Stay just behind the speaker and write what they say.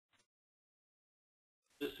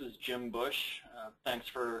This is Jim Busch. Thanks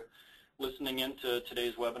for listening in to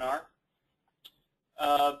today's webinar.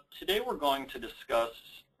 Today we're going to discuss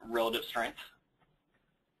relative strength.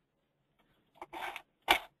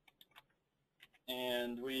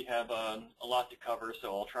 And we have a lot to cover,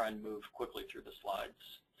 so I'll try and move quickly through the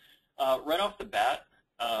slides. Right off the bat,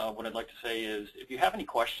 what I'd like to say is if you have any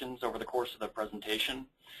questions over the course of the presentation,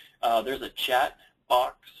 there's a chat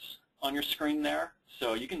box on your screen there,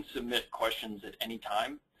 so you can submit questions at any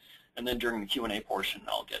time, and then during the Q&A portion,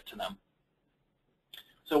 I'll get to them.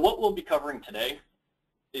 So what we'll be covering today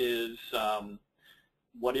is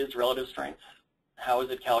what is relative strength, how is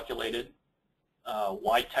it calculated,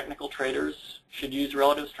 why technical traders should use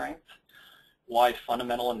relative strength, why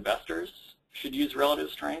fundamental investors should use relative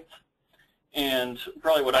strength, and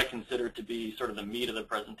probably what I consider to be sort of the meat of the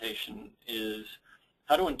presentation is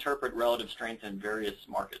how to interpret relative strength in various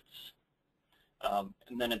markets.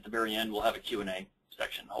 And then at the very end, we'll have a Q&A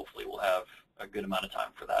section. Hopefully we'll have a good amount of time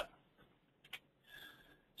for that.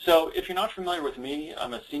 So if you're not familiar with me,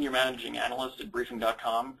 I'm a senior managing analyst at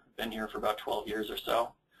briefing.com. Been here for about 12 years or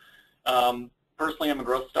so. Personally, I'm a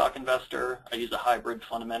growth stock investor. I use a hybrid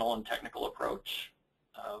fundamental and technical approach.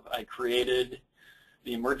 I created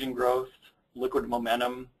the emerging growth, liquid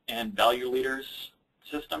momentum, and value leaders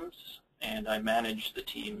systems, and I manage the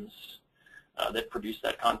teams that produce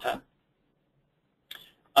that content.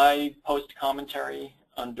 I post commentary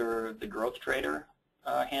under the Growth Trader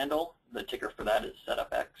handle. The ticker for that is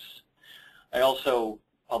SETUPX. I also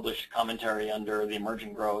publish commentary under the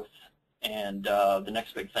emerging growth and the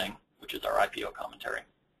next big thing, which is our IPO commentary.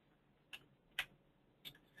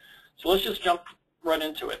 So let's just jump right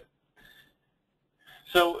into it.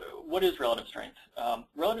 So what is relative strength?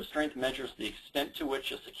 Relative strength measures the extent to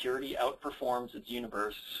which a security outperforms its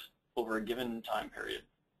universe over a given time period.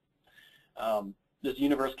 This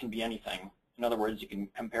universe can be anything. In other words, you can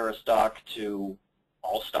compare a stock to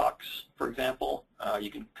all stocks, for example.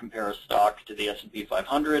 You can compare a stock to the S&P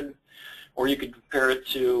 500, or you could compare it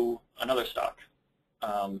to another stock.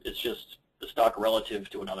 It's just the stock relative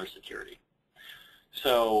to another security.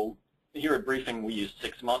 So here at Briefing, we use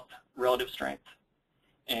 6-month relative strength,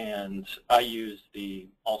 and I use the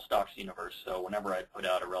all stocks universe. So whenever I put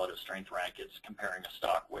out a relative strength rank, it's comparing a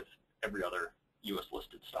stock with every other U.S.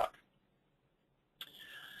 listed stock.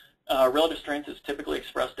 Relative strength is typically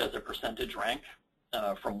expressed as a percentage rank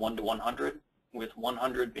from 1 to 100, with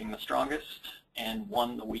 100 being the strongest and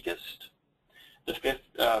 1 the weakest. The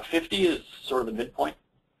 50 is sort of the midpoint,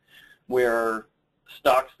 where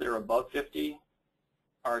stocks that are above 50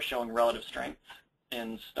 are showing relative strength,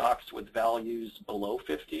 and stocks with values below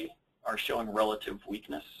 50 are showing relative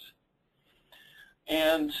weakness.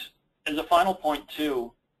 And as a final point,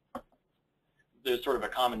 too, there's sort of a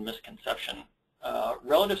common misconception.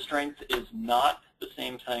 Relative strength is not the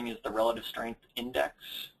same thing as the relative strength index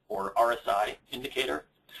or RSI indicator.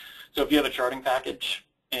 So if you have a charting package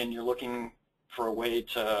and you're looking for a way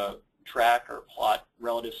to track or plot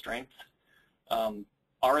relative strength,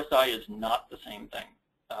 RSI is not the same thing.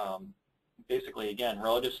 Basically, again,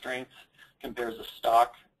 relative strength compares a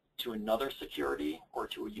stock to another security or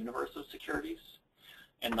to a universe of securities,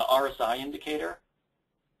 and the RSI indicator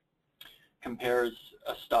compares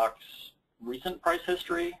a stock's recent price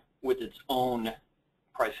history with its own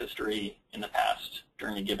price history in the past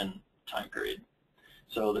during a given time period.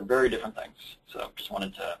 So they're very different things. So just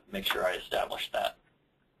wanted to make sure I established that.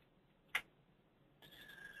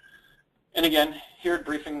 And again, here at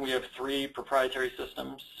Briefing, we have 3 proprietary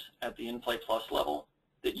systems at the In-Play Plus level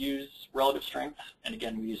that use relative strength. And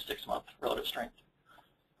again, we use 6-month relative strength.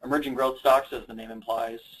 Emerging growth stocks, as the name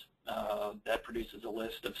implies, that produces a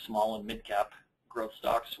list of small and mid-cap growth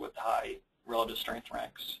stocks with high relative strength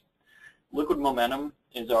ranks. Liquid momentum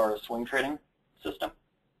is our swing trading system.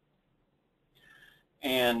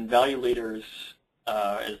 And value leaders,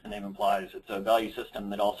 as the name implies, it's a value system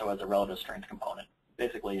that also has a relative strength component.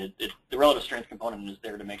 Basically, the relative strength component is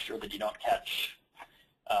there to make sure that you don't catch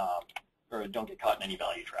or don't get caught in any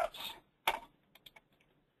value traps.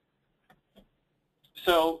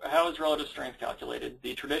 So how is relative strength calculated?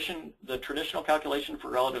 The traditional calculation for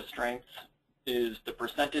relative strength is the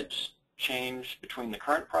percentage change between the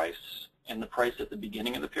current price and the price at the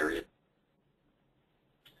beginning of the period.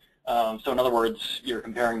 So in other words, you're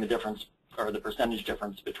comparing the difference or the percentage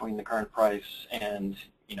difference between the current price and,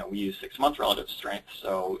 we use 6-month relative strength,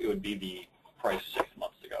 so it would be the price 6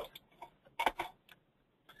 months ago.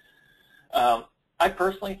 I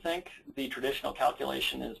personally think the traditional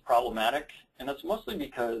calculation is problematic, and that's mostly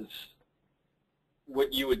because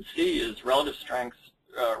what you would see is relative strength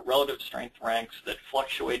ranks that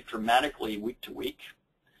fluctuate dramatically week to week,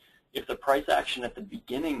 if the price action at the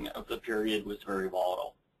beginning of the period was very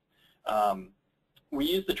volatile. We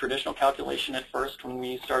used the traditional calculation at first when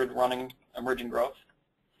we started running emerging growth.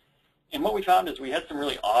 And what we found is we had some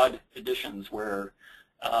really odd additions where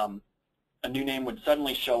a new name would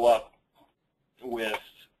suddenly show up with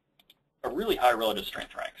a really high relative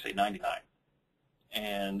strength rank, say 99.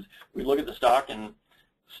 And we look at the stock, and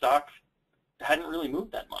stock hadn't really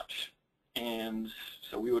moved that much. And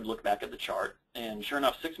so we would look back at the chart, and sure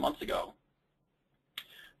enough, 6 months ago,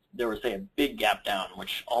 there was, say, a big gap down,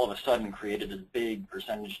 which all of a sudden created this big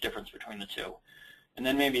percentage difference between the two. And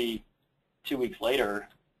then maybe 2 weeks later,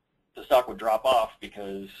 the stock would drop off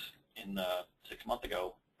because in the 6 month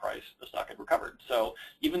ago price, the stock had recovered. So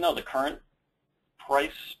even though the current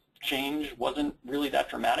price change wasn't really that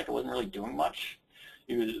dramatic, it wasn't really doing much,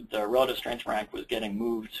 the relative strength rank was getting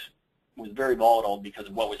moved, was very volatile because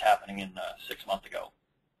of what was happening in the 6 month ago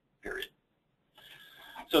period.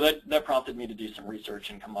 So that prompted me to do some research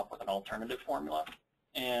and come up with an alternative formula.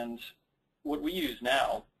 And what we use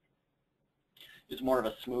now is more of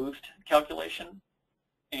a smoothed calculation.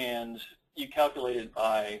 And you calculate it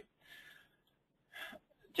by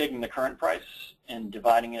taking the current price and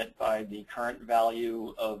dividing it by the current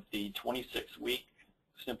value of the 26-week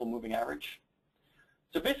simple moving average.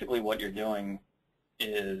 So basically what you're doing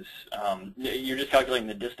is you're just calculating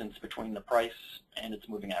the distance between the price and its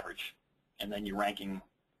moving average. And then you're ranking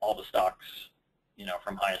all the stocks,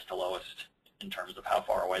 from highest to lowest in terms of how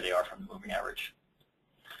far away they are from the moving average.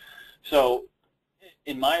 So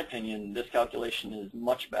in my opinion, this calculation is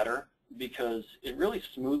much better because it really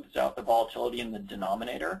smooths out the volatility in the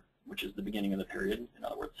denominator, which is the beginning of the period, in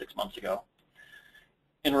other words, 6 months ago,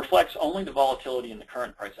 and reflects only the volatility in the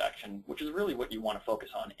current price action, which is really what you want to focus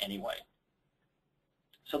on anyway.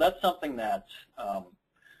 So that's something that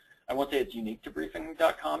I won't say it's unique to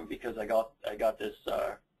briefing.com because I got this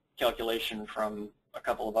calculation from a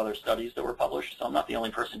couple of other studies that were published, so I'm not the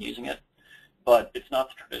only person using it, but it's not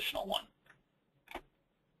the traditional one.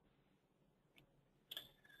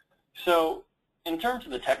 So in terms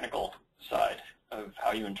of the technical side of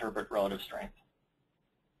how you interpret relative strength,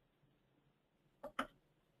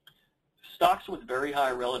 stocks with very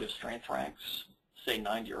high relative strength ranks, say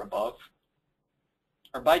 90 or above,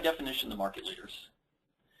 are by definition the market leaders.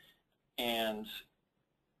 And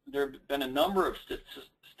there have been a number of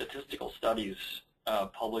statistical studies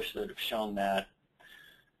published that have shown that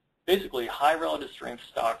basically high relative strength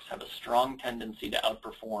stocks have a strong tendency to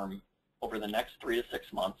outperform over the next 3 to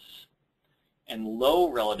 6 months, and low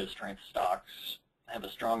relative strength stocks have a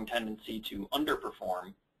strong tendency to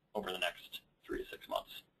underperform over the next 3 to 6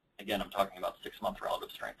 months. Again, I'm talking about 6 month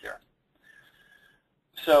relative strength here.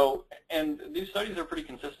 So, and these studies are pretty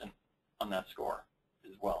consistent on that score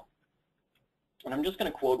as well. And I'm just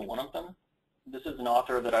going to quote one of them. This is an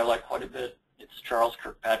author that I like quite a bit. It's Charles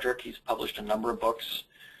Kirkpatrick. He's published a number of books.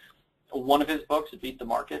 One of his books, Beat the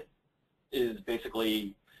Market, is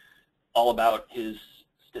basically all about his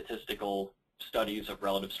statistical studies of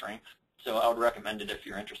relative strength. So I would recommend it if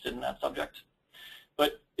you're interested in that subject.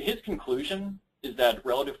 But his conclusion is that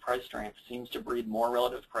relative price strength seems to breed more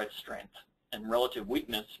relative price strength, and relative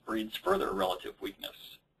weakness breeds further relative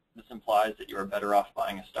weakness. This implies that you are better off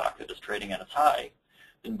buying a stock that is trading at its high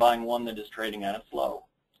than buying one that is trading at its low,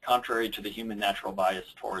 contrary to the human natural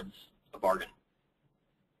bias towards a bargain.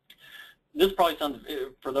 This probably sounds,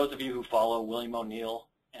 for those of you who follow William O'Neill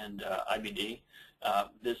and IBD,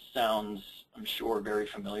 this sounds, I'm sure, very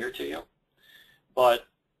familiar to you. But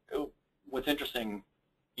what's interesting,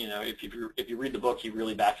 if you read the book, he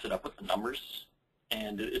really backs it up with the numbers,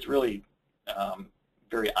 and it's really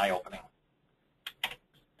very eye-opening.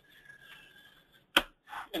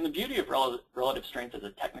 And the beauty of relative strength as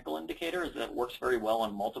a technical indicator is that it works very well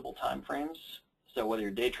on multiple time frames. So whether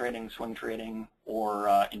you're day trading, swing trading,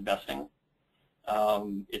 or investing,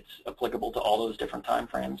 it's applicable to all those different time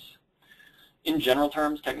frames. In general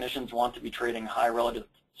terms, technicians want to be trading high relative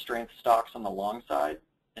strength stocks on the long side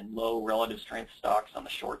and low relative strength stocks on the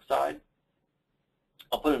short side.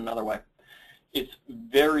 I'll put it another way. It's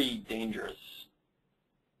very dangerous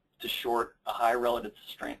to short a high relative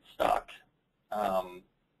strength stock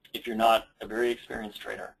if you're not a very experienced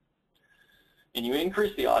trader. And you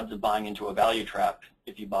increase the odds of buying into a value trap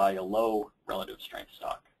if you buy a low relative strength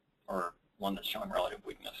stock or one that's showing relative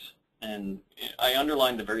weakness. And I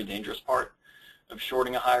underline the very dangerous part of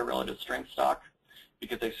shorting a high relative strength stock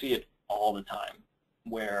because I see it all the time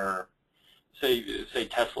where, say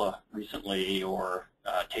Tesla recently, or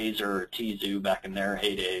Taser or Tzu back in their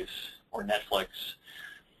heydays, or Netflix,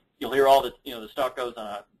 you'll hear all the, the stock goes on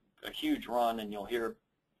a huge run, and you'll hear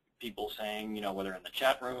people saying, whether in the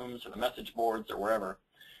chat rooms or the message boards or wherever,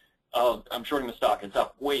 oh, I'm shorting the stock, it's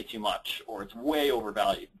up way too much, or it's way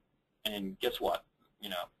overvalued. And guess what?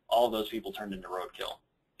 All of those people turned into roadkill,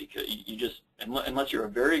 because you just, unless you're a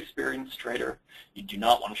very experienced trader, you do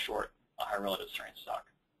not want to short a high relative strength stock.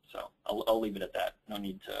 So I'll leave it at that. No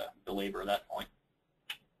need to belabor that point.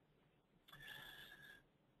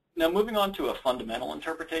 Now, moving on to a fundamental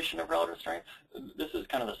interpretation of relative strength, this is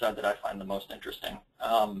kind of the side that I find the most interesting.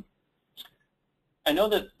 I know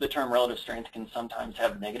that the term relative strength can sometimes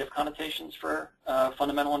have negative connotations for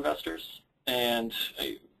fundamental investors, and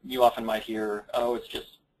you often might hear, oh, it's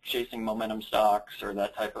just chasing momentum stocks or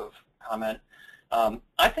that type of comment.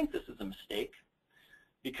 I think this is a mistake,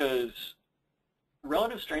 because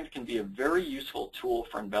relative strength can be a very useful tool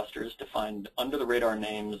for investors to find under-the-radar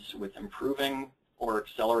names with improving or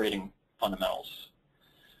accelerating fundamentals.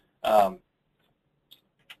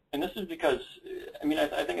 And this is because,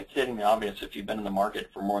 I think it's stating the obvious if you've been in the market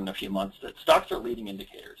for more than a few months, that stocks are leading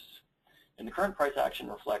indicators. And the current price action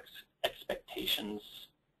reflects expectations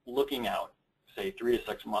looking out, say 3 to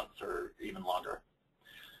 6 months or even longer.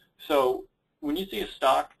 So when you see a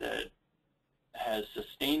stock that has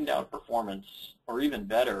sustained outperformance, or even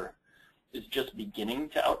better, is just beginning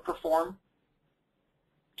to outperform,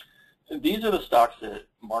 these are the stocks that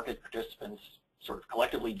market participants sort of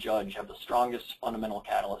collectively judge have the strongest fundamental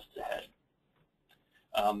catalysts ahead.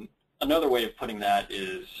 Another way of putting that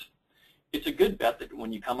is, it's a good bet that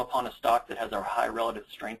when you come upon a stock that has our high relative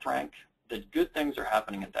strength rank, that good things are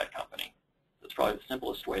happening at that company. That's probably the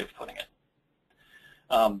simplest way of putting it.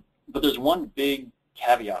 But there's one big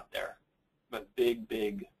caveat there, a big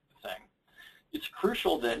thing. It's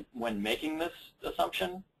crucial that when making this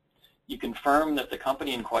assumption, you confirm that the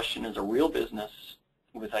company in question is a real business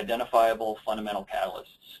with identifiable fundamental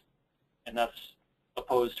catalysts. And that's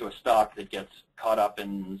opposed to a stock that gets caught up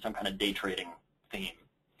in some kind of day trading theme.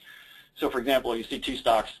 So for example, you see two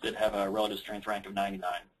stocks that have a relative strength rank of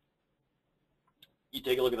 99. You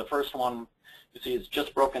take a look at the first one, you see it's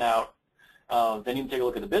just broken out. Then you can take a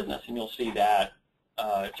look at the business, and you'll see that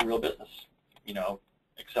it's a real business.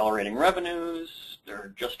 Accelerating revenues,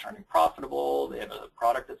 they're just turning profitable, they have a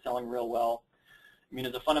product that's selling real well.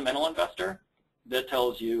 As a fundamental investor, that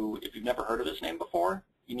tells you, if you've never heard of this name before,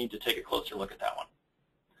 you need to take a closer look at that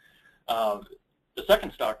one. The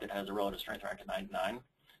second stock that has a relative strength rank of 99,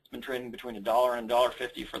 it's been trading between $1 and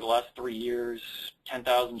 $1.50 for the last 3 years,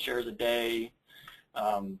 10,000 shares a day.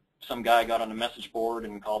 Some guy got on a message board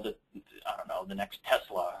and called it, I don't know, the next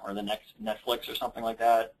Tesla or the next Netflix or something like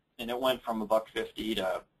that, and it went from $1.50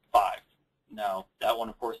 to $5. Now, that one,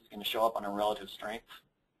 of course, is going to show up on a relative strength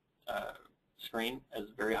screen as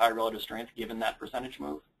very high relative strength given that percentage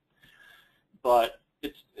move. But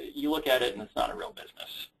you look at it and it's not a real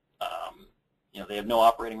business. They have no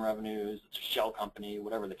operating revenues, it's a shell company,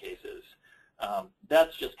 whatever the case is.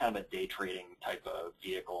 That's just kind of a day trading type of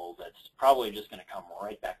vehicle that's probably just going to come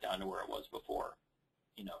right back down to where it was before,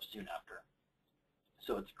 soon after.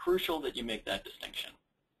 So it's crucial that you make that distinction.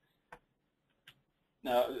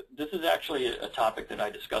 Now, this is actually a topic that I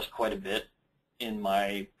discussed quite a bit in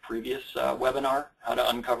my previous webinar, How to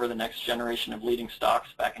Uncover the Next Generation of Leading Stocks,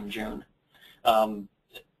 back in June.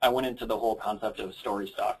 I went into the whole concept of story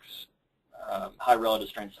stocks, high relative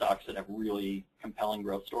strength stocks that have really compelling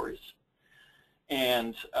growth stories.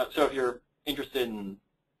 And so if you're interested in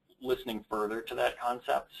listening further to that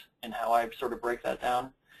concept and how I sort of break that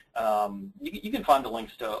down, you can find the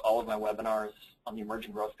links to all of my webinars on the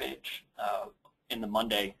Emerging Growth page in the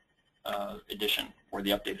Monday edition, where the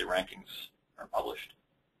updated rankings are published.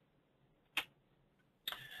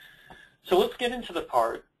 So let's get into the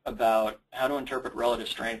part about how to interpret relative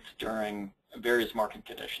strength during various market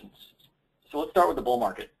conditions. So let's start with the bull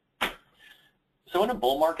market. So in a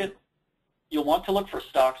bull market, you'll want to look for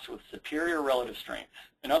stocks with superior relative strength.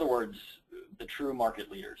 In other words, the true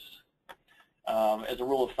market leaders. As a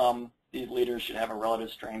rule of thumb, these leaders should have a relative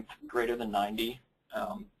strength greater than 90.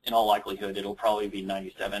 In all likelihood, it'll probably be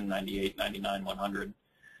 97, 98, 99, 100.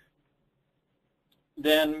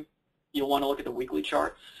 Then you'll want to look at the weekly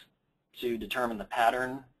charts to determine the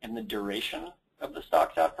pattern and the duration of the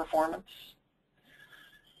stock's outperformance.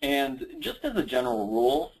 And just as a general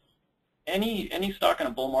rule, any stock in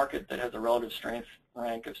a bull market that has a relative strength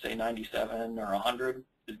rank of, say, 97 or 100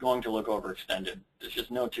 is going to look overextended. There's just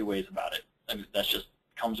no two ways about it. That just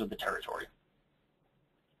comes with the territory.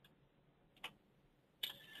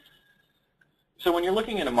 So when you're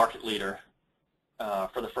looking at a market leader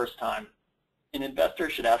for the first time, an investor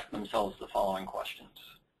should ask themselves the following questions.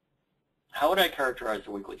 How would I characterize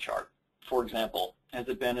the weekly chart? For example, has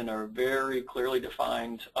it been in a very clearly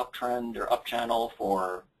defined uptrend or up channel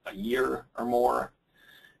for a year or more?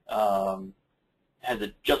 Has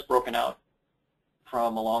it just broken out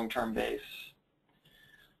from a long-term base?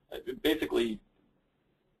 Basically,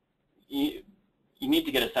 you need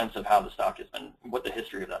to get a sense of how the stock has been, what the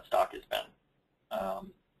history of that stock has been.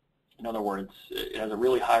 In other words, it has a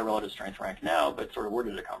really high relative strength rank now, but sort of where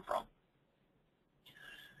did it come from?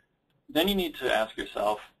 Then you need to ask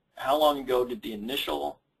yourself, how long ago did the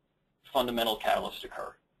initial fundamental catalyst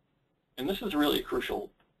occur? And this is really a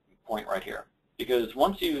crucial point right here, because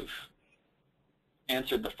once you've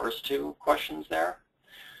answered the first two questions there,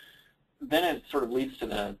 then it sort of leads to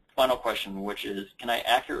the final question, which is, can I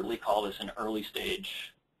accurately call this an early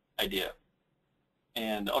stage idea?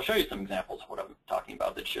 And I'll show you some examples of what I'm talking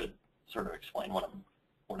about that should sort of explain what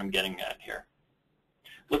I'm getting at here.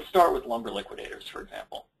 Let's start with lumber liquidators, for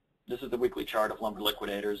example. This is the weekly chart of lumber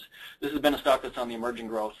liquidators. This has been a stock that's on the emerging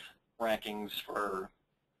growth rankings for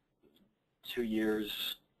 2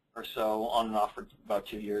 years or so, on and off for about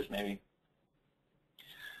 2 years maybe.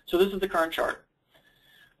 So this is the current chart.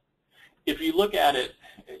 If you look at it,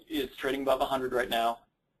 it's trading above 100 right now.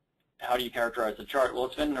 How do you characterize the chart? Well,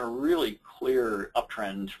 it's been a really clear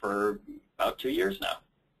uptrend for about 2 years now.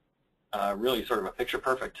 Really sort of a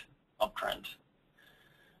picture-perfect uptrend.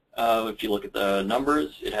 If you look at the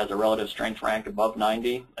numbers, it has a relative strength rank above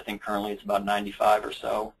 90. I think currently it's about 95 or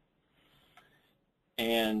so.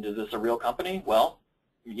 And is this a real company? Well,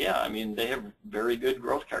 yeah, I mean, they have very good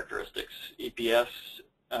growth characteristics. EPS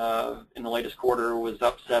in the latest quarter was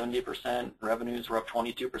up 70%. Revenues were up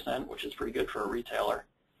 22%, which is pretty good for a retailer.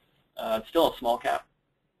 It's still a small cap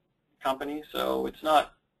company, so it's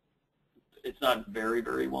not very,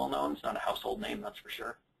 very well known. It's not a household name, that's for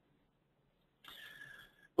sure.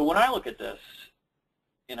 But when I look at this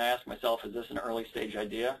and I ask myself, is this an early stage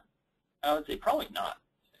idea? I would say probably not.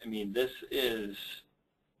 I mean,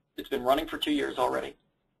 it's been running for 2 years already.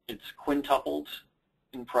 It's quintupled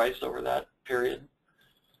in price over that period.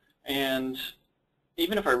 And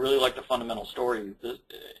even if I really like the fundamental story,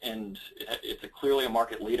 and it's clearly a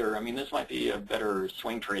market leader, I mean, this might be a better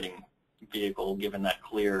swing trading vehicle given that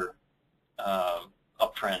clear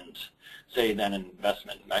uptrend, say, than an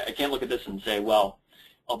investment. I can't look at this and say, well,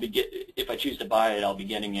 if I choose to buy it, I'll be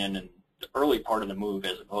getting in the early part of the move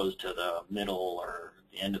as opposed to the middle or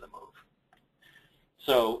the end of the move.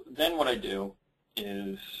 So then what I do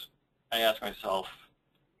is I ask myself,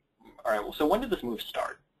 all right, well, so when did this move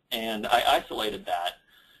start? And I isolated that.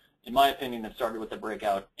 In my opinion, it started with the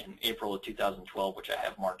breakout in April of 2012, which I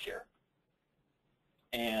have marked here.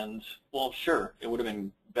 And, well, sure, it would have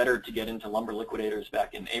been better to get into lumber liquidators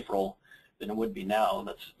back in April than it would be now.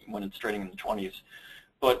 That's when it's trading in the 20s.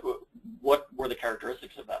 But what were the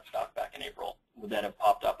characteristics of that stock back in April? Would that have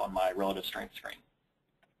popped up on my relative strength screen?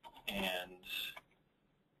 And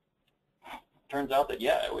it turns out that,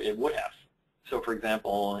 yeah, it would have. So, for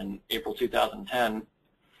example, in April 2010,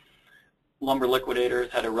 lumber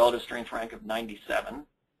liquidators had a relative strength rank of 97.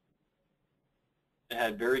 It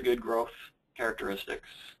had very good growth characteristics,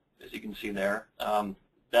 as you can see there.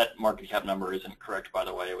 That market cap number isn't correct, by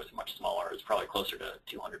the way. It was much smaller. It's probably closer to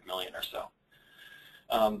 200 million or so.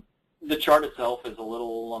 The chart itself is a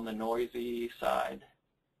little on the noisy side,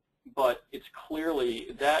 but it's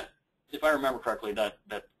clearly that, if I remember correctly, that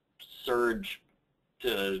surge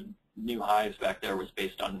to new highs back there was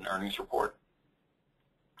based on an earnings report.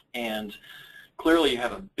 And clearly you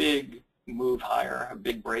have a big move higher, a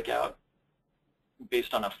big breakout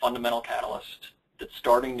based on a fundamental catalyst that's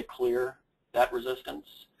starting to clear that resistance.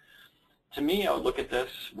 To me, I would look at this,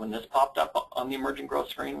 when this popped up on the emerging growth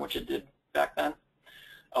screen, which it did back then,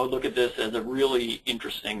 I would look at this as a really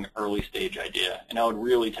interesting early stage idea, and I would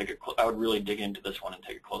really dig into this one and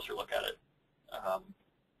take a closer look at it.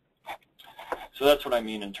 So that's what I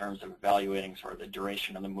mean in terms of evaluating sort of the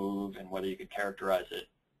duration of the move and whether you could characterize it.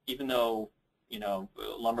 Even though, you know,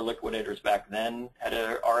 lumber liquidators back then had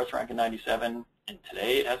a RS rank of 97, and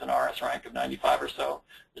today it has an RS rank of 95 or so,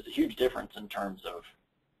 there's a huge difference in terms of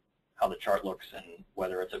how the chart looks and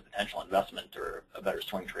whether it's a potential investment or a better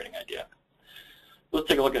swing trading idea. Let's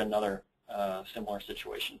take a look at another similar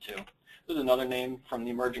situation too. This is another name from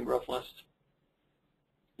the emerging growth list.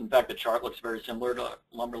 In fact, the chart looks very similar to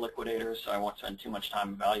lumber liquidators, so I won't spend too much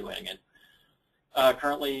time evaluating it.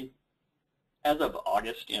 Currently, as of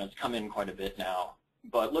August, you know, it's come in quite a bit now,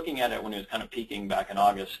 but looking at it when it was kind of peaking back in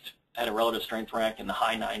August, had a relative strength rank in the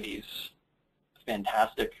high 90s,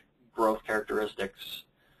 fantastic growth characteristics,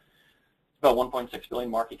 about 1.6 billion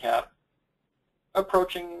market cap,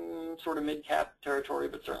 approaching sort of mid-cap territory,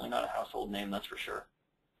 but certainly not a household name, that's for sure.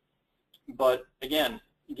 But again,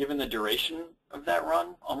 given the duration of that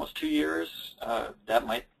run, almost 2 years, that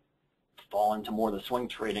might fall into more the swing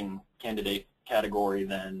trading candidate category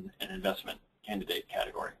than an investment candidate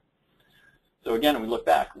category. So again, we look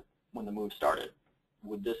back when the move started.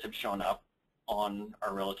 Would this have shown up on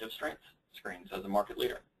our relative strength screens as a market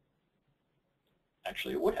leader?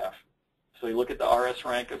 Actually, it would have. So you look at the RS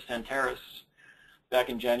rank of Santeris back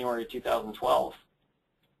in January 2012.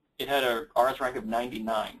 It had a RS rank of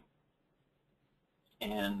 99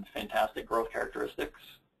 and fantastic growth characteristics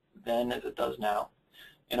then as it does now,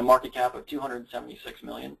 and a market cap of 276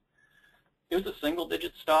 million. It was a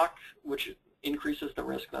single-digit stock, which increases the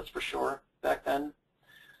risk, that's for sure, back then.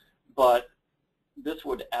 But this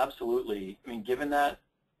would absolutely, I mean, given that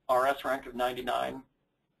RS rank of 99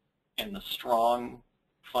 and the strong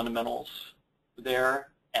fundamentals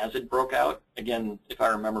there as it broke out, again, if I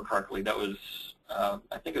remember correctly, that was, I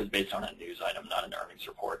think it was based on a news item, not an earnings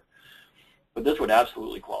report. But this would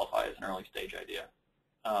absolutely qualify as an early stage idea.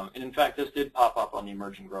 And in fact, this did pop up on the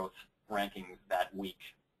emerging growth rankings that week.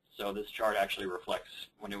 So this chart actually reflects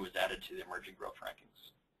when it was added to the emerging growth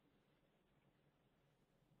rankings.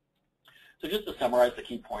 So just to summarize the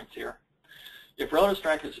key points here, if relative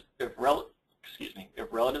strength is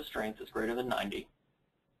greater than 90,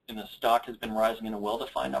 and the stock has been rising in a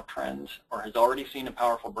well-defined uptrend or has already seen a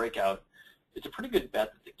powerful breakout, it's a pretty good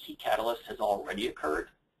bet that the key catalyst has already occurred.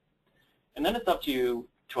 And then it's up to you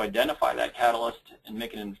to identify that catalyst and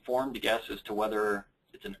make an informed guess as to whether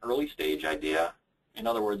it's an early stage idea, in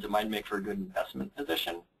other words, it might make for a good investment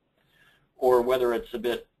position, or whether it's a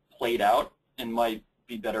bit played out and might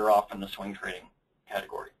be better off in the swing trading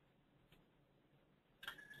category.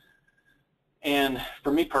 And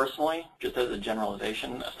for me personally, just as a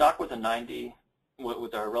generalization, a stock with a 90,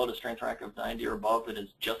 with a relative strength rank of 90 or above that is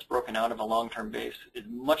just broken out of a long-term base is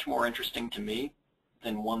much more interesting to me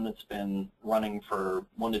than one that's been running for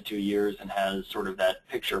 1 to 2 years and has sort of that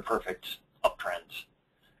picture-perfect uptrend.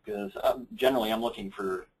 Because generally I'm looking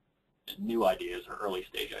for new ideas or early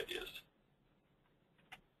stage ideas.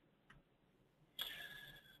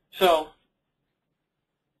 So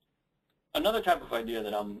another type of idea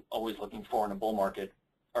that I'm always looking for in a bull market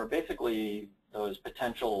are basically those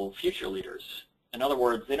potential future leaders. In other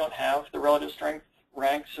words, they don't have the relative strength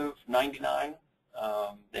ranks of 99.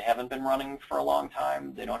 They haven't been running for a long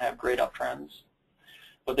time. They don't have great uptrends.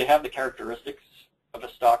 But they have the characteristics of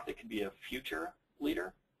a stock that could be a future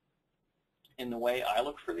leader. And the way I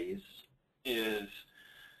look for these is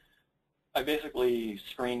I basically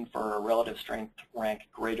screen for a relative strength rank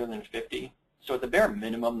greater than 50. So at the bare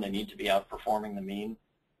minimum, they need to be outperforming the mean.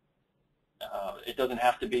 It doesn't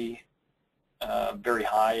have to be very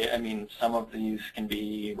high. I mean, some of these can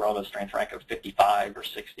be relative strength rank of 55 or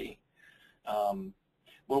 60.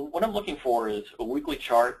 Well, what I'm looking for is a weekly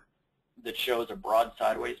chart that shows a broad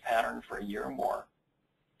sideways pattern for a year or more.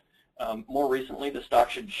 More recently, the stock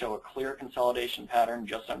should show a clear consolidation pattern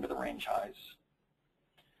just under the range highs.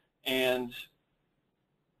 And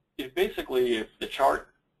if the chart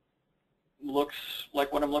looks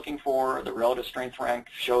like what I'm looking for, the relative strength rank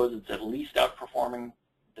shows it's at least outperforming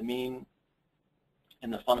the mean,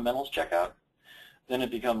 and the fundamentals check out, then it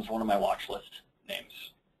becomes one of my watch list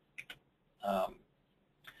names.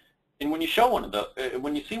 And when you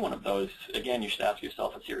see one of those, again, you should ask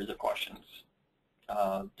yourself a series of questions.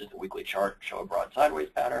 Does the weekly chart show a broad sideways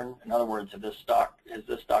pattern? In other words, has this stock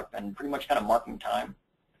been pretty much kind of marking time?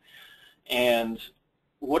 And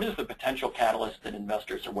what is the potential catalyst that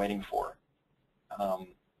investors are waiting for?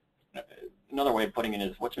 Another way of putting it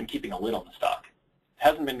is what's been keeping a lid on the stock? It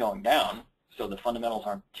hasn't been going down, so the fundamentals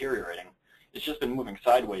aren't deteriorating. It's just been moving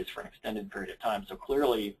sideways for an extended period of time. So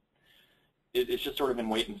clearly, it's just sort of in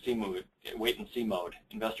wait and see mode.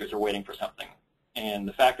 Investors are waiting for something. And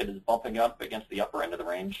the fact that it's bumping up against the upper end of the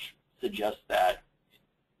range suggests that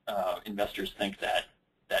investors think that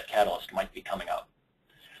that catalyst might be coming up.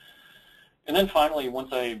 And then finally,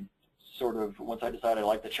 once I decide I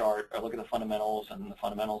like the chart, I look at the fundamentals and the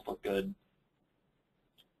fundamentals look good,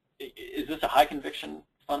 is this a high conviction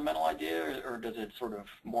fundamental idea, or does it sort of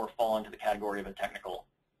more fall into the category of a technical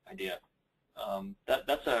idea?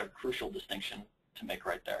 That's a crucial distinction to make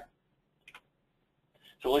right there.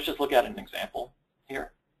 So let's just look at an example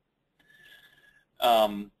here.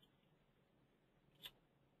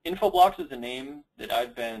 Infoblox is a name that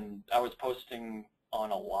I was posting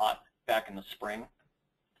on a lot back in the spring.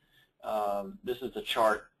 This is a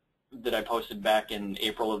chart that I posted back in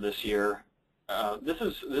April of this year.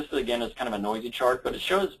 This again is kind of a noisy chart, but it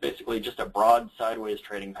shows basically just a broad sideways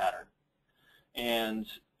trading pattern. And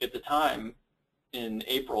at the time, in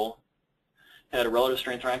April, it had a relative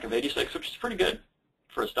strength rank of 86, which is pretty good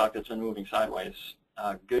for a stock that's been moving sideways.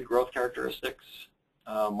 Good growth characteristics,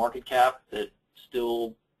 market cap that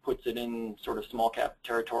still puts it in sort of small cap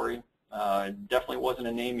territory Definitely wasn't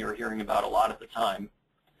a name you were hearing about a lot at the time.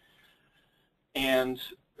 And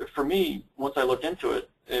for me, once I looked into it,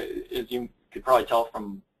 as you could probably tell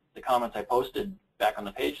from the comments I posted back on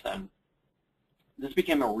the page then, this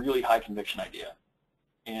became a really high conviction idea.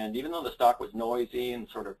 And even though the stock was noisy and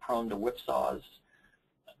sort of prone to whipsaws,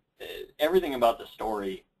 everything about the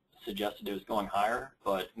story suggested it was going higher,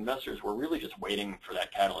 but investors were really just waiting for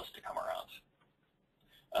that catalyst to come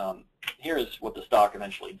around. Here's what the stock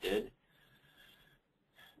eventually did.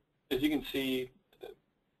 As you can see,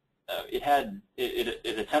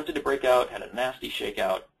 it attempted to break out, had a nasty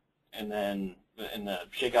shakeout, and the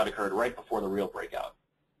shakeout occurred right before the real breakout.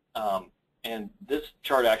 And this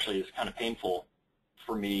chart actually is kind of painful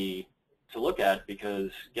for me to look at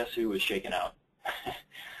because guess who was shaken out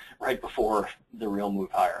right before the real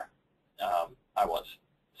move higher? I was.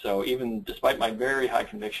 So even despite my very high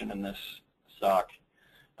conviction in this stock,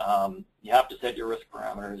 you have to set your risk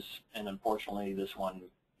parameters, and unfortunately this one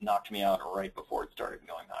knocked me out right before it started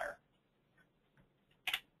going higher.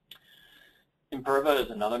 Imperva is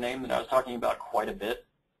another name that I was talking about quite a bit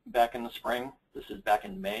back in the spring. This is back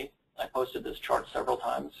in May. I posted this chart several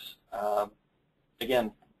times.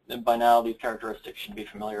 Again, by now these characteristics should be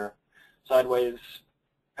familiar. Sideways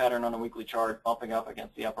pattern on a weekly chart, bumping up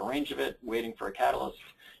against the upper range of it, waiting for a catalyst.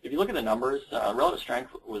 If you look at the numbers, relative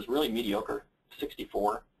strength was really mediocre,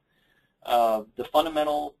 64. The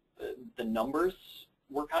fundamental, the numbers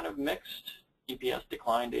were kind of mixed. EPS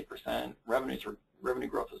declined 8%. Revenue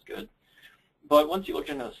growth was good. But once you looked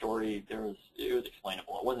into the story, it was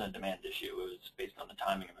explainable. It wasn't a demand issue. It was based on the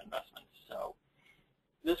timing of investments. So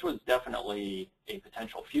this was definitely a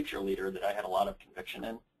potential future leader that I had a lot of conviction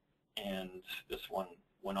in, and this one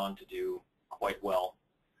went on to do quite well.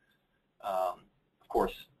 Of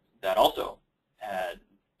course, that also had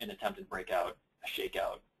an attempted breakout, a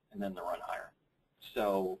shakeout, and then the run higher.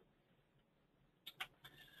 So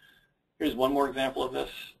here's one more example of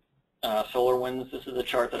this. SolarWinds, this is a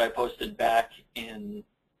chart that I posted back in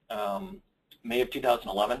May of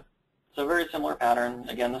 2011. So a very similar pattern.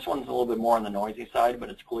 Again, this one's a little bit more on the noisy side, but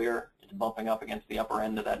it's clear. It's bumping up against the upper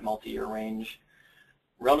end of that multi-year range.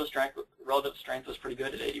 Relative strength was pretty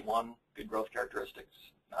good at 81. Good growth characteristics.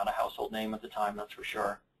 Not a household name at the time, that's for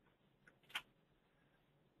sure.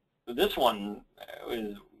 This one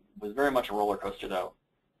was very much a roller coaster, though.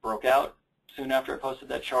 Broke out soon after I posted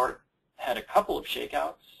that chart. Had a couple of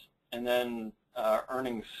shakeouts. And then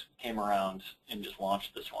earnings came around and just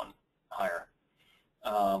launched this one higher.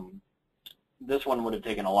 This one would have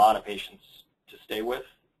taken a lot of patience to stay with,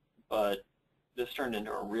 but this turned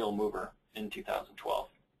into a real mover in 2012.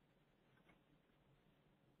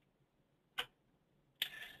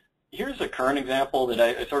 Here's a current example that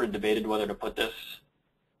I sort of debated whether to put this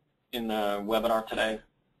in the webinar today.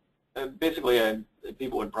 Basically,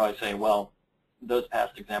 people would probably say, well, those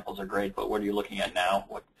past examples are great, but what are you looking at now?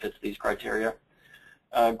 What fits these criteria?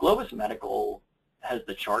 Globus Medical has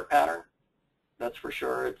the chart pattern, that's for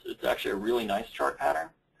sure. It's actually a really nice chart pattern.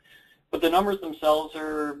 But the numbers themselves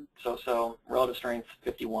are so-so. Relative strength,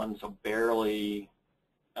 51, so barely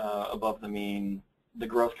above the mean. The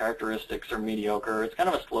growth characteristics are mediocre. It's kind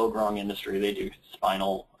of a slow-growing industry. They do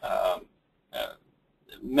spinal,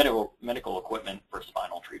 medical equipment for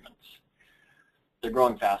spinal treatments. They're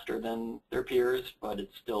growing faster than their peers, but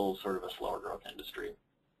it's still sort of a slower growth industry.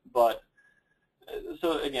 But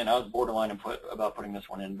so again, I was borderline about putting this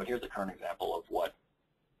one in, but here's a current example of what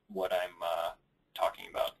I'm talking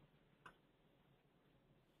about.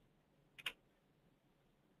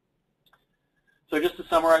 So just to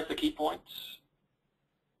summarize the key points,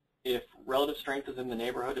 if relative strength is in the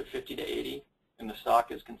neighborhood of 50 to 80 and the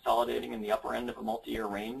stock is consolidating in the upper end of a multi-year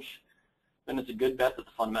range, then it's a good bet that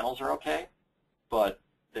the fundamentals are okay, but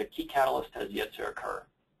the key catalyst has yet to occur.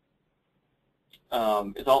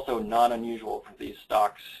 It's also not unusual for these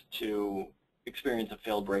stocks to experience a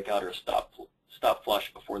failed breakout or stop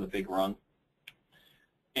flush before the big run.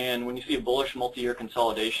 And when you see a bullish multi-year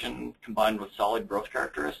consolidation combined with solid growth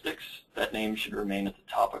characteristics, that name should remain at the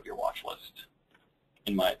top of your watch list,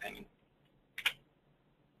 in my opinion.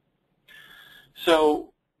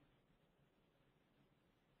 So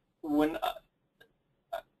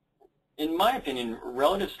in my opinion,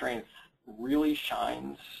 relative strength really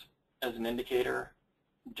shines as an indicator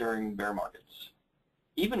during bear markets,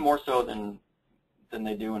 even more so than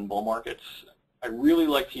they do in bull markets. I really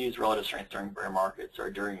like to use relative strength during bear markets or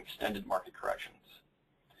during extended market corrections.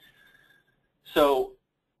 So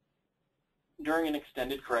during an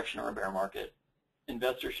extended correction or a bear market,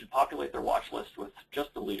 investors should populate their watch list with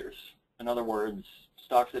just the leaders. In other words,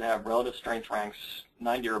 stocks that have relative strength ranks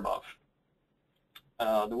 90 or above.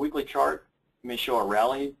 The weekly chart may show a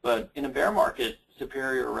rally, but in a bear market,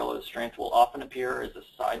 superior relative strength will often appear as a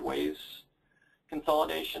sideways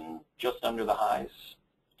consolidation just under the highs.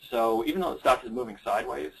 So even though the stock is moving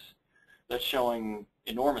sideways, that's showing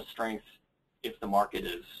enormous strength if the market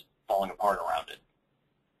is falling apart around it.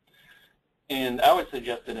 And I would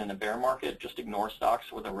suggest that in a bear market, just ignore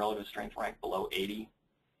stocks with a relative strength rank below 80,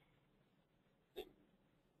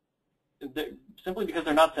 simply because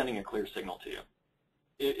they're not sending a clear signal to you.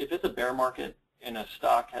 If it's a bear market and a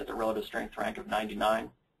stock has a relative strength rank of 99,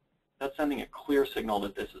 that's sending a clear signal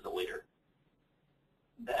that this is a leader,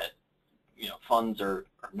 that funds are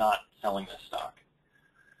not selling this stock.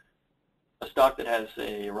 A stock that has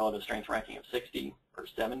a relative strength ranking of 60 or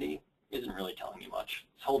 70 isn't really telling you much.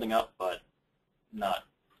 It's holding up, but not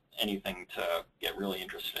anything to get really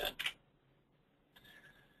interested in.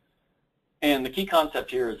 And the key concept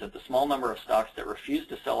here is that the small number of stocks that refuse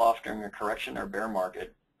to sell off during a correction or bear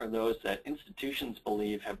market are those that institutions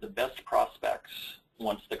believe have the best prospects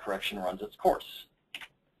once the correction runs its course.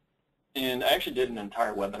 And I actually did an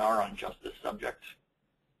entire webinar on just this subject.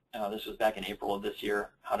 This was back in April of this year,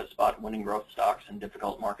 how to spot winning growth stocks in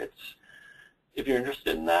difficult markets. If you're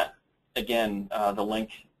interested in that, again, the link,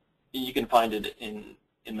 you can find it in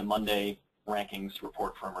the Monday rankings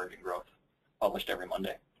report for emerging growth, published every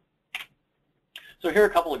Monday. So here are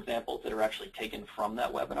a couple examples that are actually taken from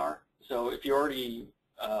that webinar. So if you already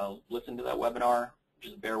listened to that webinar,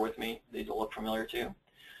 just bear with me. These will look familiar to you.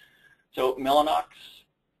 So Mellanox,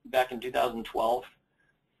 back in 2012,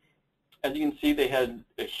 as you can see, they had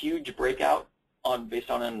a huge breakout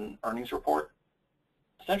based on an earnings report,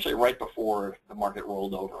 essentially right before the market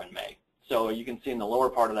rolled over in May. So you can see in the lower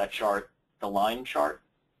part of that chart, the line chart,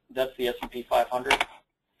 that's the S&P 500,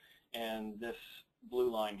 and this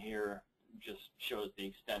blue line here just shows the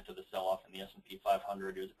extent of the sell-off in the S&P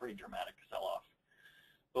 500. It was a pretty dramatic sell-off.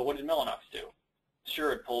 But what did Mellanox do?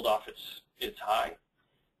 Sure, it pulled off its high,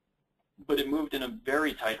 but it moved in a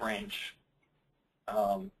very tight range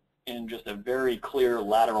in just a very clear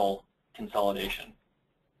lateral consolidation.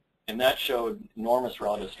 And that showed enormous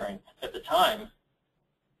relative strength. At the time,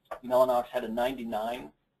 Mellanox had a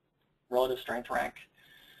 99 relative strength rank.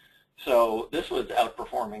 So this was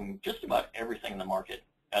outperforming just about everything in the market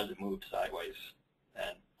as it moved sideways.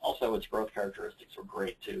 And also its growth characteristics were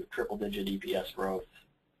great too. Triple-digit EPS growth,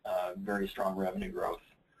 very strong revenue growth.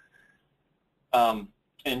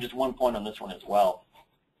 And just one point on this one as well.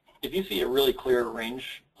 If you see a really clear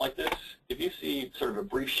range like this, if you see sort of a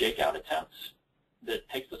brief shakeout attempt that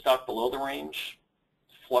takes the stock below the range,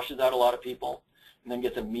 flushes out a lot of people, and then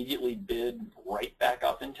gets immediately bid right back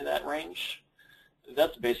up into that range,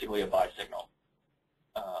 that's basically a buy signal.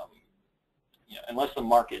 Unless the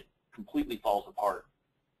market completely falls apart,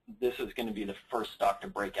 this is going to be the first stock to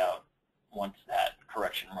break out once that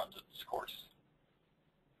correction runs its course.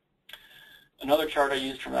 Another chart I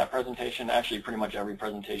used from that presentation, actually pretty much every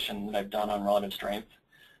presentation that I've done on relative strength.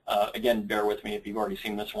 Again, bear with me if you've already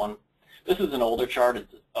seen this one. This is an older chart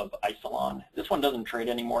of Isilon. This one doesn't trade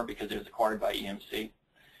anymore because it was acquired by EMC.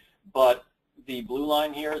 But the blue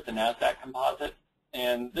line here is the NASDAQ composite,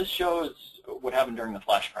 and this shows what happened during the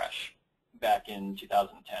flash crash back in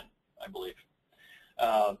 2010, I believe.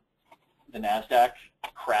 The NASDAQ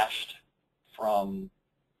crashed from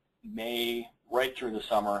May right through the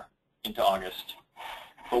summer into August.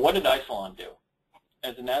 But what did Isilon do?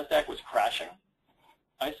 As the NASDAQ was crashing,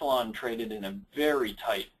 Isilon traded in a very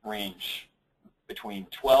tight range between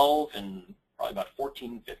 12 and probably about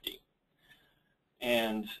 1450.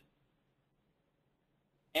 And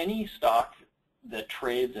any stock that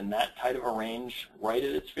trades in that tight of a range right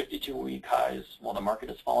at its 52-week highs while the market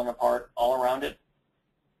is falling apart all around it,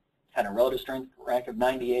 had a relative strength rank of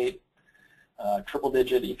 98,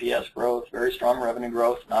 triple-digit EPS growth, very strong revenue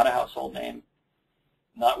growth, not a household name,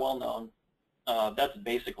 not well known. That's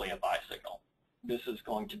basically a buy signal. This is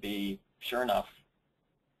going to be, sure enough,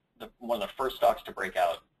 one of the first stocks to break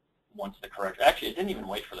out once the correction. Actually, it didn't even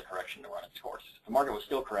wait for the correction to run its course. The market was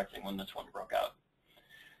still correcting when this one broke out.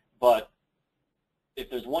 But if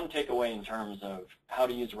there's one takeaway in terms of how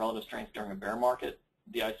to use relative strength during a bear market,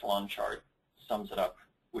 the Isilon chart sums it up,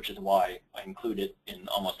 which is why I include it in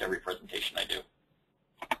almost every presentation I do.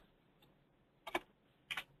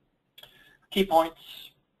 Key points.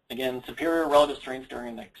 Again, superior relative strength during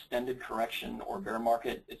an extended correction or bear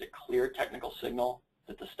market is a clear technical signal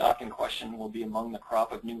that the stock in question will be among the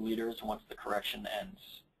crop of new leaders once the correction ends.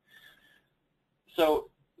 So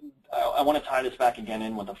I want to tie this back again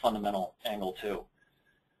in with a fundamental angle too.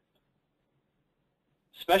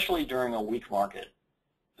 Especially during a weak market,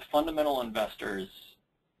 the fundamental investors,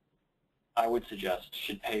 I would suggest,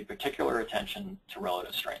 should pay particular attention to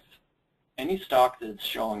relative strength. any stock that's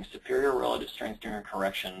showing superior relative strength during a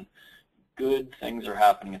correction, good things are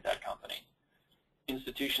happening at that company.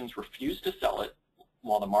 Institutions refuse to sell it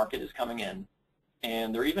while the market is coming in,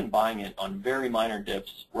 and they're even buying it on very minor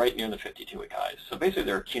dips right near the 52-week highs. So basically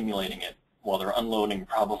they're accumulating it while they're unloading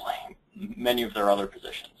probably many of their other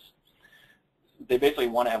positions. They basically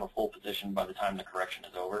want to have a full position by the time the correction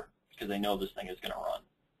is over because they know this thing is going to run.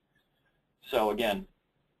 So again,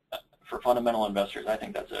 for fundamental investors, I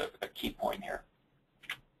think that's a key point here.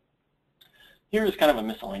 Here's kind of a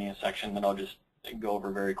miscellaneous section that I'll just go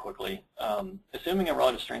over very quickly. Assuming a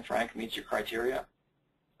relative strength rank meets your criteria,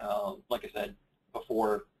 like I said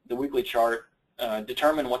before, the weekly chart,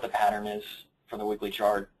 determine what the pattern is for the weekly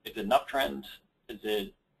chart. Is it an uptrend? Is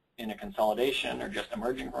it in a consolidation or just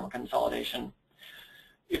emerging from a consolidation?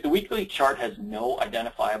 If the weekly chart has no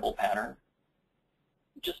identifiable pattern,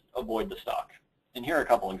 just avoid the stock. And here are a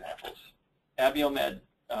couple examples. Abiomed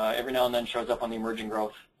every now and then shows up on the emerging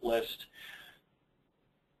growth list.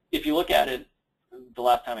 If you look at it, the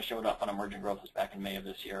last time it showed up on emerging growth was back in May of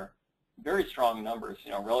this year. Very strong numbers,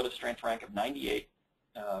 relative strength rank of 98,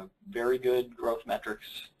 very good growth metrics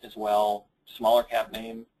as well, smaller cap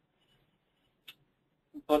name.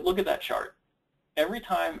 But look at that chart. Every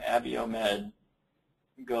time Abiomed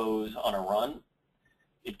goes on a run,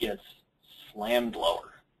 it gets slammed lower.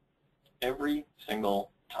 Every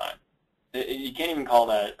single time. You can't even call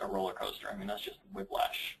that a roller coaster. I mean, that's just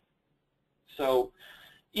whiplash. So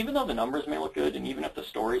even though the numbers may look good, and even if the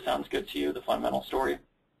story sounds good to you, the fundamental story,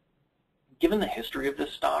 given the history of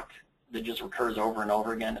this stock that just recurs over and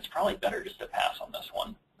over again, it's probably better just to pass on this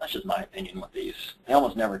one. That's just my opinion with these. They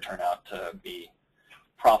almost never turn out to be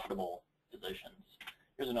profitable positions.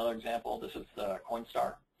 Here's another example. This is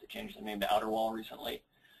Coinstar. They changed the name to Outerwall recently.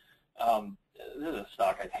 This is a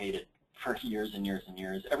stock I've hated for years and years and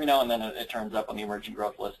years. Every now and then it turns up on the emerging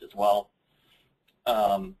growth list as well.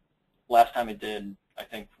 Last time it did, I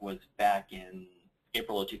think, was back in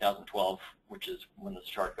April of 2012, which is when this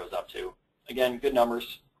chart goes up to. Again, good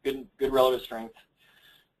numbers, good relative strength.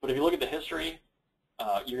 But if you look at the history,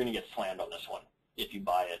 you're going to get slammed on this one if you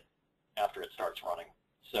buy it after it starts running.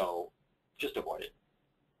 So just avoid it.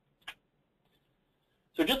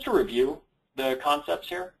 So just to review the concepts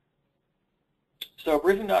here. So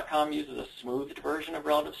briefing.com uses a smoothed version of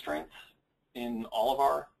relative strength in all of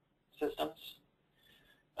our systems.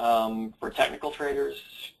 For technical traders,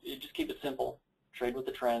 you just keep it simple. Trade with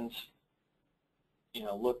the trends.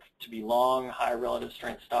 Look to be long, high relative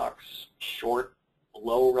strength stocks, short,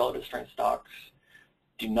 low relative strength stocks.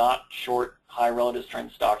 Do not short high relative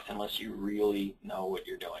strength stocks unless you really know what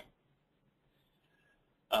you're doing.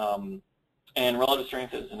 And relative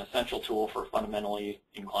strength is an essential tool for a fundamentally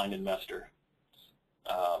inclined investor.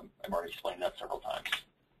 I've already explained that several times.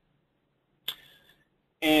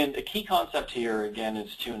 And a key concept here, again,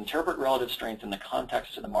 is to interpret relative strength in the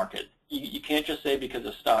context of the market. You can't just say because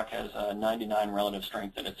a stock has a 99 relative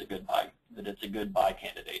strength that it's a good buy,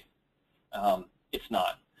 candidate. It's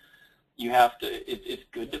not. You have to. It's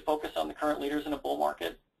good to focus on the current leaders in a bull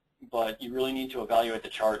market, but you really need to evaluate the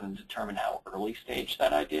chart and determine how early stage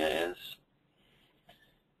that idea is.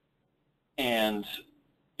 And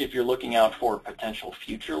if you're looking out for potential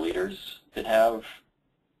future leaders that have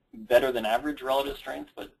better than average relative strength,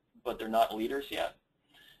 but they're not leaders yet,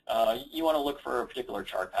 you want to look for a particular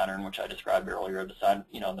chart pattern, which I described earlier.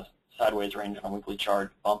 The sideways range on a weekly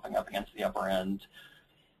chart bumping up against the upper end,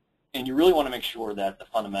 and you really want to make sure that the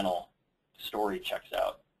fundamental story checks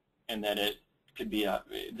out, and that it could be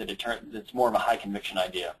it's more of a high conviction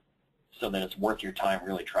idea, so that it's worth your time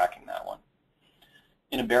really tracking that one.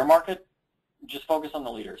 In a bear market, just focus on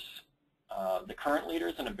the leaders. The current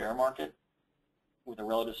leaders in a bear market with a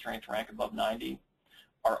relative strength rank above 90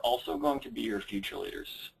 are also going to be your future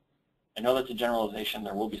leaders. I know that's a generalization.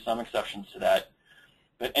 There will be some exceptions to that.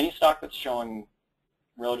 But any stock that's showing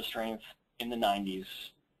relative strength in the 90s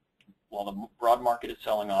while the broad market is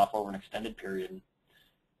selling off over an extended period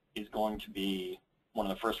is going to be one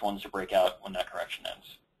of the first ones to break out when that correction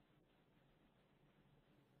ends.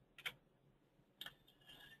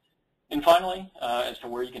 And finally, as to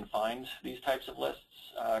where you can find these types of lists,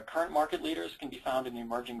 current market leaders can be found in the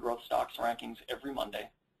emerging growth stocks rankings every Monday.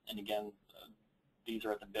 And again, these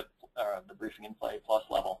are at the Briefing in Play Plus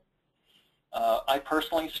level. I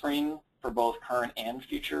personally screen for both current and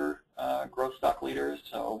future growth stock leaders,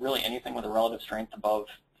 so really anything with a relative strength above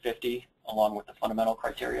 50 along with the fundamental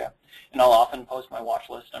criteria. And I'll often post my watch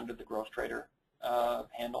list under the Growth Trader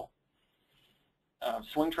handle.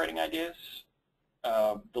 Swing trading ideas.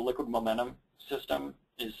 The liquid momentum system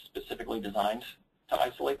is specifically designed to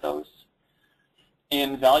isolate those.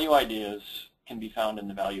 And value ideas can be found in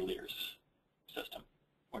the value leaders. system,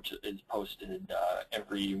 which is posted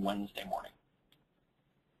every Wednesday morning.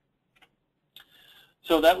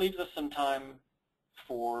 So that leaves us some time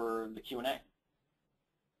for the Q&A.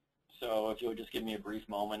 So if you'll just give me a brief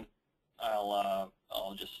moment, I'll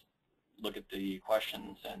just look at the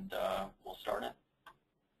questions and we'll start it.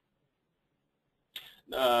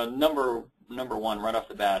 Number one, right off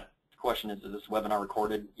the bat, the question is this webinar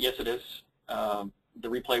recorded? Yes, it is. The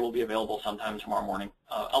replay will be available sometime tomorrow morning.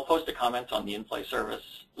 I'll post a comment on the in-play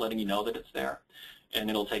service letting you know that it's there, and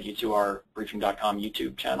it'll take you to our briefing.com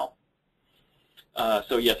YouTube channel.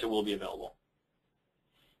 So yes, it will be available.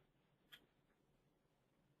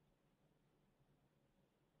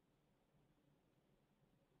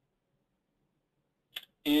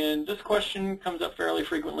 And this question comes up fairly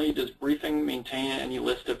frequently. Does briefing maintain any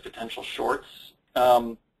list of potential shorts?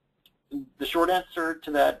 The short answer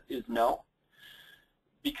to that is no,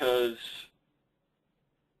 because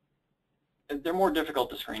they're more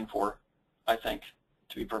difficult to screen for, I think,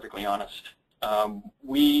 to be perfectly honest.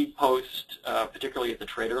 We post, particularly at the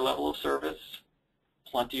trader level of service,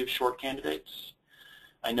 plenty of short candidates.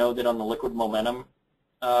 I know that on the liquid momentum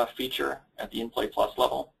feature at the in-play plus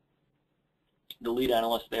level, the lead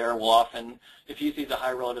analyst there will often, if he sees a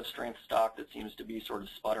high relative strength stock that seems to be sort of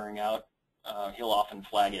sputtering out, he'll often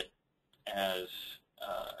flag it as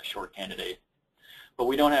a short candidate. But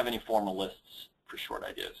we don't have any formal lists for short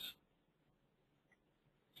ideas.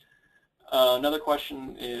 Another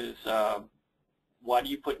question is, why do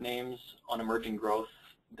you put names on emerging growth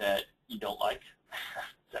that you don't like?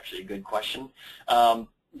 It's actually a good question. The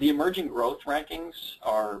emerging growth rankings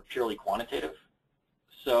are purely quantitative.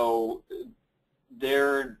 So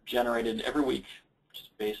they're generated every week just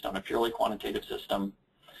based on a purely quantitative system,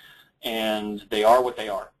 and they are what they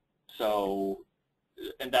are. So,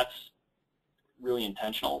 and that's really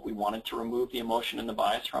intentional. We wanted to remove the emotion and the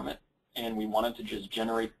bias from it, and we wanted to just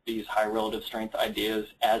generate these high relative strength ideas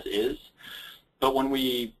as is. But when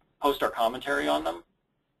we post our commentary on them,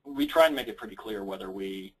 we try and make it pretty clear whether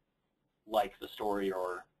we like the story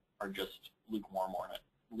or are just lukewarm on it.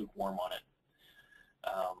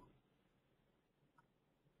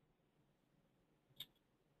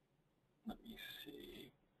 Let me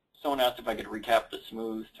see. Someone asked if I could recap the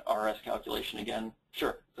smoothed RS calculation again.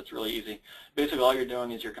 Sure, that's really easy. Basically, all you're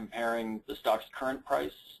doing is you're comparing the stock's current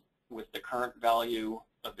price with the current value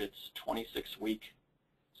of its 26-week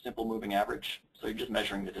simple moving average. So you're just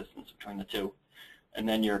measuring the distance between the two. And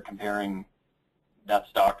then you're comparing that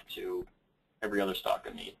stock to every other stock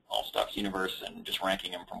in the all stocks universe and just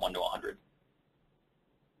ranking them from 1 to 100.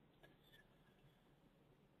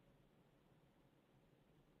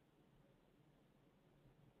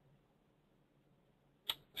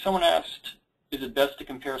 Someone asked, is it best to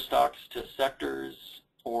compare stocks to sectors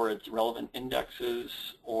or its relevant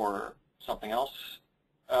indexes or something else?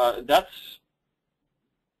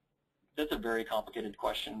 That's a very complicated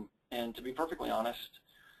question, and to be perfectly honest,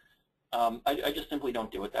 I just simply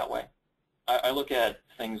don't do it that way. I look at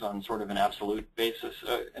things on sort of an absolute basis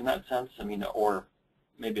in that sense. I mean, or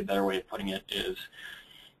maybe a better way of putting it is,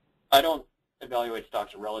 I don't evaluate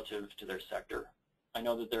stocks relative to their sector. I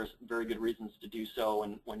know that there's very good reasons to do so,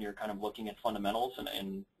 and when you're kind of looking at fundamentals,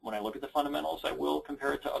 and when I look at the fundamentals, I will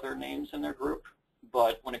compare it to other names in their group.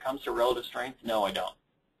 But when it comes to relative strength, no, I don't.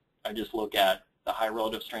 I just look at the high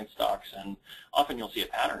relative strength stocks, and often you'll see a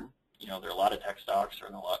pattern. You know, there are a lot of tech stocks, or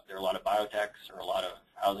there are a lot of biotechs, or a lot of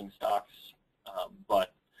housing stocks,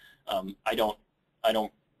 but I don't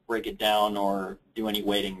break it down or do any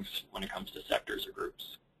weightings when it comes to sectors or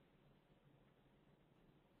groups.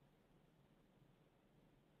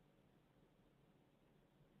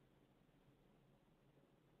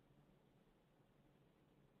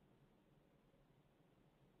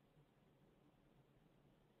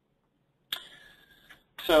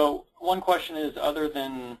 So one question is, other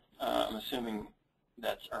than, I'm assuming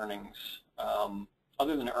that's earnings,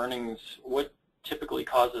 other than earnings, what typically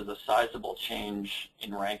causes a sizable change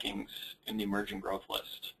in rankings in the emerging growth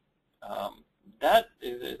list? That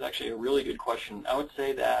is actually a really good question. I would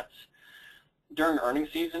say that during earnings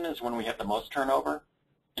season is when we have the most turnover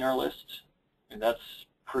in our list, and that's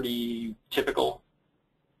pretty typical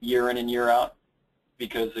year in and year out,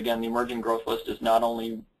 because again, the emerging growth list is not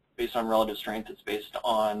only based on relative strength, it's based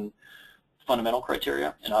on fundamental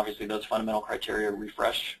criteria, and obviously those fundamental criteria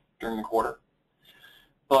refresh during the quarter.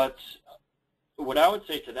 But what I would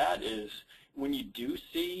say to that is, when you do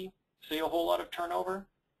see, say, a whole lot of turnover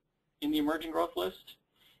in the emerging growth list,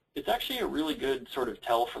 it's actually a really good sort of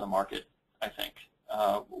tell for the market, I think.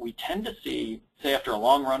 We tend to see, say, after a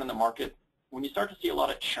long run in the market, when you start to see a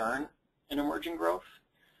lot of churn in emerging growth,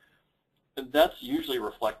 that's usually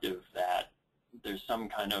reflective that there's some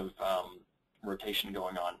kind of rotation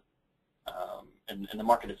going on, and the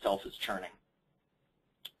market itself is churning.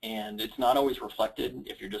 And it's not always reflected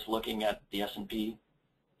if you're just looking at the S&P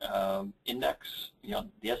index. You know,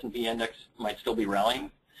 the S&P index might still be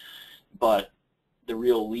rallying, but the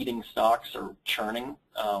real leading stocks are churning.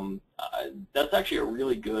 That's actually a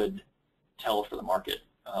really good tell for the market.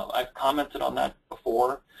 I've commented on that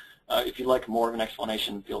before. If you'd like more of an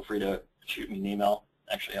explanation, feel free to shoot me an email.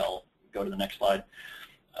 Actually, I'll go to the next slide.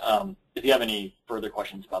 If you have any further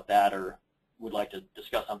questions about that or would like to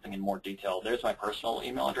discuss something in more detail, there's my personal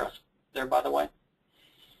email address there, by the way.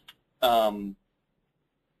 And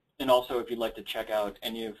also, if you'd like to check out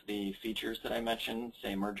any of the features that I mentioned,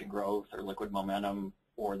 say emerging growth or liquid momentum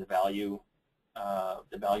or the value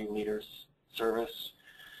leaders service,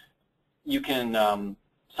 you can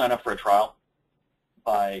sign up for a trial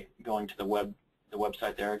by going to the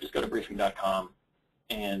website there. Just go to briefing.com,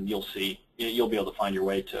 and you'll be able to find your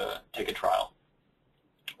way to take a trial.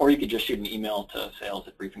 Or you could just shoot an email to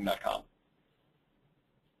sales@briefing.com.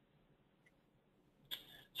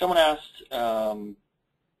 Someone asked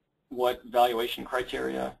what valuation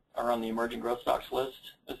criteria are on the emerging growth stocks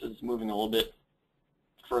list. This is moving a little bit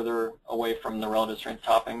further away from the relative strength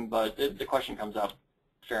topping, but the question comes up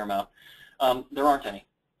a fair amount. There aren't any.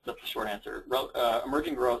 That's the short answer.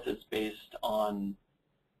 Emerging growth is based on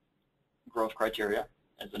growth criteria,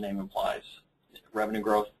 as the name implies. Revenue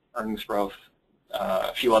growth, earnings growth,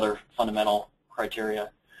 a few other fundamental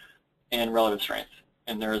criteria, and relative strength.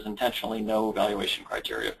 And there is intentionally no valuation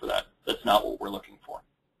criteria for that. That's not what we're looking for.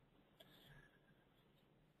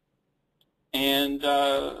 And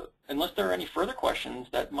unless there are any further questions,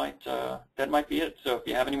 that might be it. So if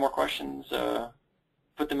you have any more questions,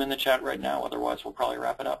 put them in the chat right now. Otherwise, we'll probably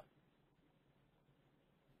wrap it up.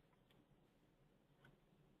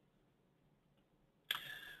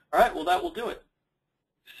 All right, well, that will do it.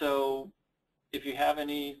 So if you have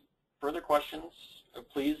any further questions,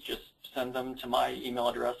 please just send them to my email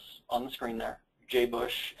address on the screen there,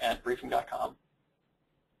 jbusch@briefing.com.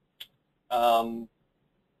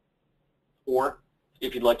 Or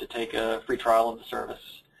if you'd like to take a free trial of the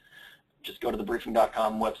service, just go to the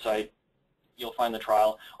briefing.com website. You'll find the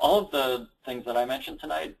trial. All of the things that I mentioned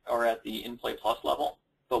tonight are at the In-Play Plus level,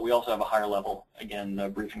 but we also have a higher level, again, the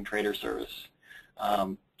Briefing Trader service.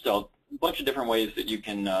 So a bunch of different ways that you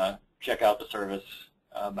can check out the service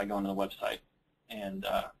by going to the website. And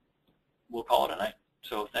we'll call it a night.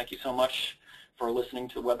 So thank you so much for listening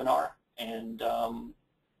to the webinar, and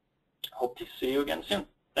hope to see you again soon.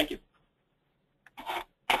 Thank you.